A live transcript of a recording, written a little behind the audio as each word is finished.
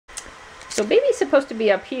So baby's supposed to be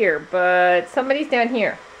up here, but somebody's down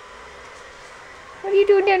here. What are you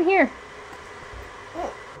doing down here?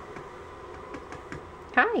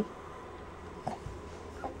 Hi.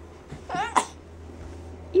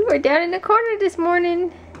 You were down in the corner this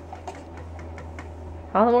morning.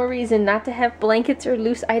 All the more reason not to have blankets or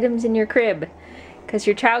loose items in your crib. Because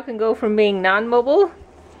your child can go from being non-mobile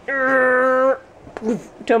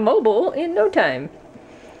to mobile in no time.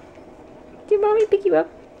 Did mommy pick you up?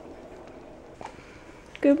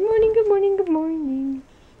 Good morning, good morning, good morning.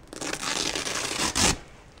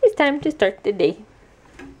 It's time to start the day.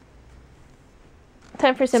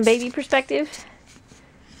 Time for some baby perspective.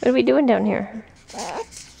 What are we doing down here?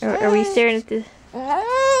 Are we staring at the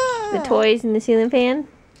toys and the ceiling fan?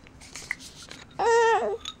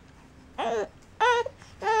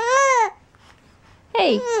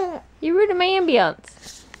 Hey, you're ruining my ambiance.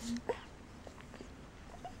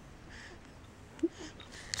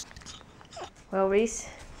 Well, Reese,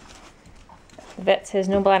 the vet says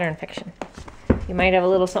no bladder infection. You might have a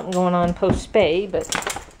little something going on post-spay, but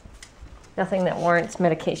nothing that warrants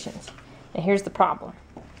medications. Now here's the problem.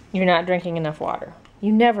 You're not drinking enough water.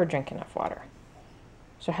 You never drink enough water.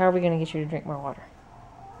 So how are we going to get you to drink more water?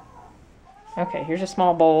 Okay, here's a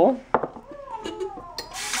small bowl.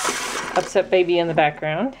 Upset baby in the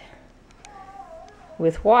background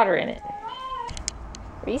with water in it.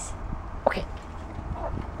 Reese? Okay.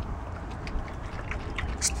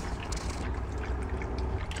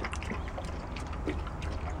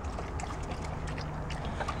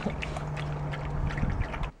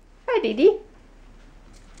 Hi, Dee Dee.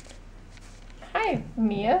 Hi,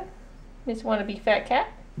 Mia. Miss Wannabe Fat Cat.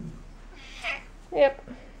 Yep.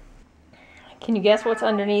 Can you guess what's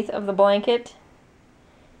underneath of the blanket?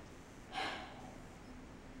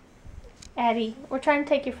 Addie, we're trying to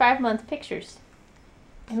take your 5-month pictures.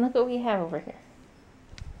 And look what we have over here.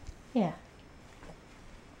 Yeah.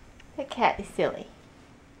 That cat is silly.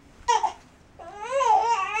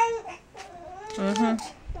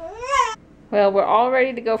 Well, we're all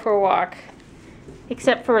ready to go for a walk.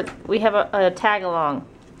 Except for we have a tag along.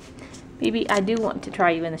 Baby, I do want to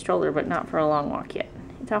try you in the stroller, but not for a long walk yet.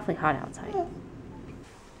 It's awfully hot outside. What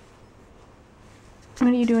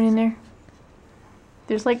are you doing in there?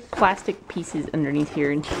 There's like plastic pieces underneath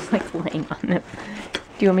here and she's like laying on them.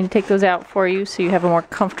 Do you want me to take those out for you so you have a more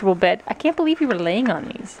comfortable bed? I can't believe you were laying on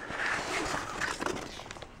these.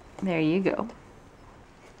 There you go.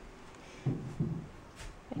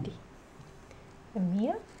 Ready.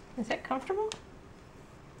 Mia, is that comfortable?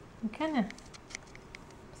 I'm kind of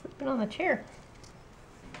slipping on the chair.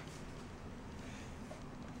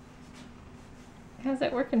 How's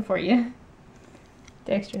that working for you?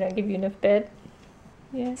 Dexter not give you enough bed?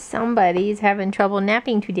 Yeah. Somebody's having trouble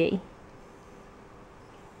napping today.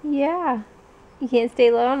 Yeah. You can't stay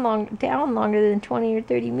down longer than 20 or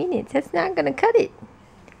 30 minutes. That's not gonna cut it.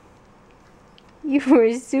 You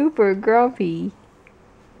were super grumpy.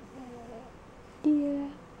 Yeah.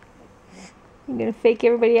 You gonna fake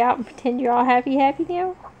everybody out and pretend you're all happy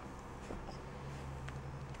now?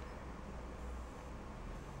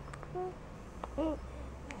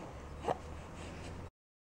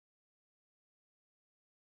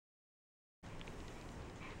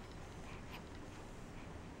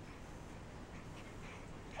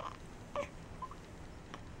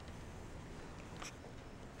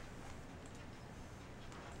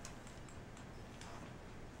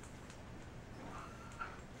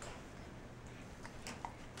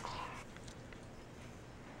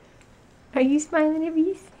 Are you smiling at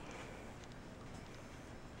Reese?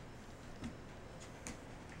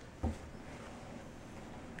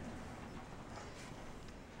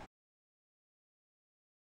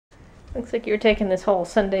 Looks like you're taking this whole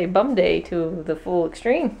Sunday bum day to the full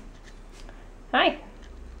extreme. Hi.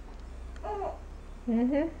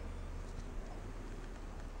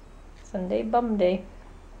 Sunday bum day.